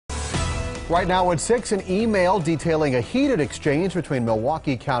Right now at 6, an email detailing a heated exchange between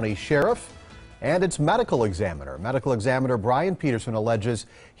Milwaukee County Sheriff and its medical examiner. Medical examiner Brian Peterson alleges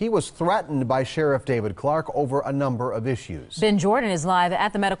he was threatened by Sheriff David Clarke over a number of issues. Ben Jordan is live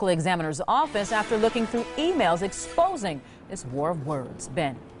at the medical examiner's office after looking through emails exposing this war of words.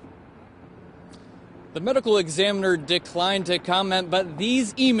 Ben. The medical examiner declined to comment, but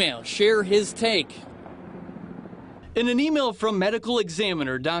these emails share his take. In an email from medical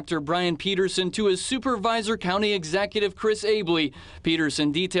examiner Dr. Brian Peterson to his supervisor, County Executive Chris Abley,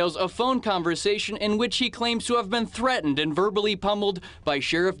 Peterson details a phone conversation in which he claims to have been threatened and verbally pummeled by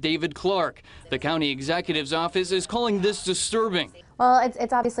Sheriff David Clarke. The county executive's office is calling this disturbing. Well,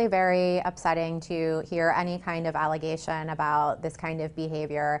 it's obviously very upsetting to hear any kind of allegation about this kind of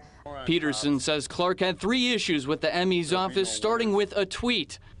behavior. Peterson says Clarke had 3 issues with the ME's office, starting with a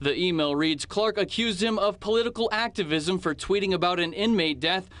tweet. The email reads, Clarke accused him of political activism for tweeting about an inmate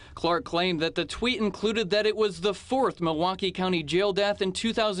death. Clarke claimed that the tweet included that it was the 4th Milwaukee County jail death in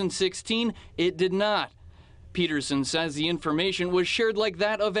 2016. It did not. Peterson says the information was shared like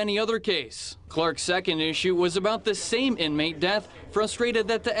that of any other case. Clarke's second issue was about the same inmate death, frustrated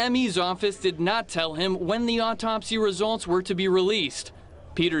that the ME's office did not tell him when the autopsy results were to be released.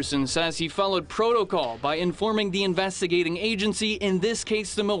 Peterson says he followed protocol by informing the investigating agency, in this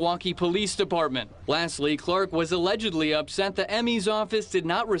case the Milwaukee Police Department. Lastly, Clarke was allegedly upset the ME's office did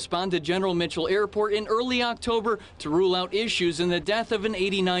not respond to General Mitchell Airport in early October to rule out issues in the death of an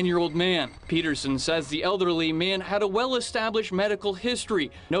 89-year-old man. Peterson says the elderly man had a well-established medical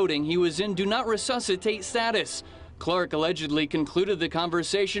history, noting he was in do not resuscitate status. Clarke allegedly concluded the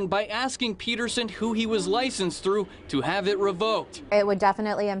conversation by asking Peterson who he was licensed through to have it revoked. It would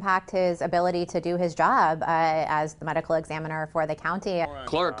definitely impact his ability to do his job as the medical examiner for the county.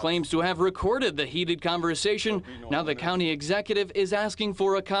 Clarke claims to have recorded the heated conversation. Now the county executive is asking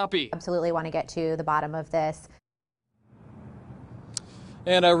for a copy. Absolutely want to get to the bottom of this.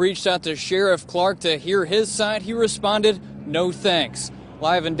 And I reached out to Sheriff Clarke to hear his side. He responded, no thanks.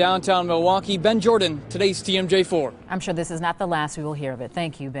 Live in downtown Milwaukee, Ben Jordan, today's TMJ4. I'm sure this is not the last we will hear of it.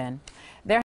 Thank you, Ben.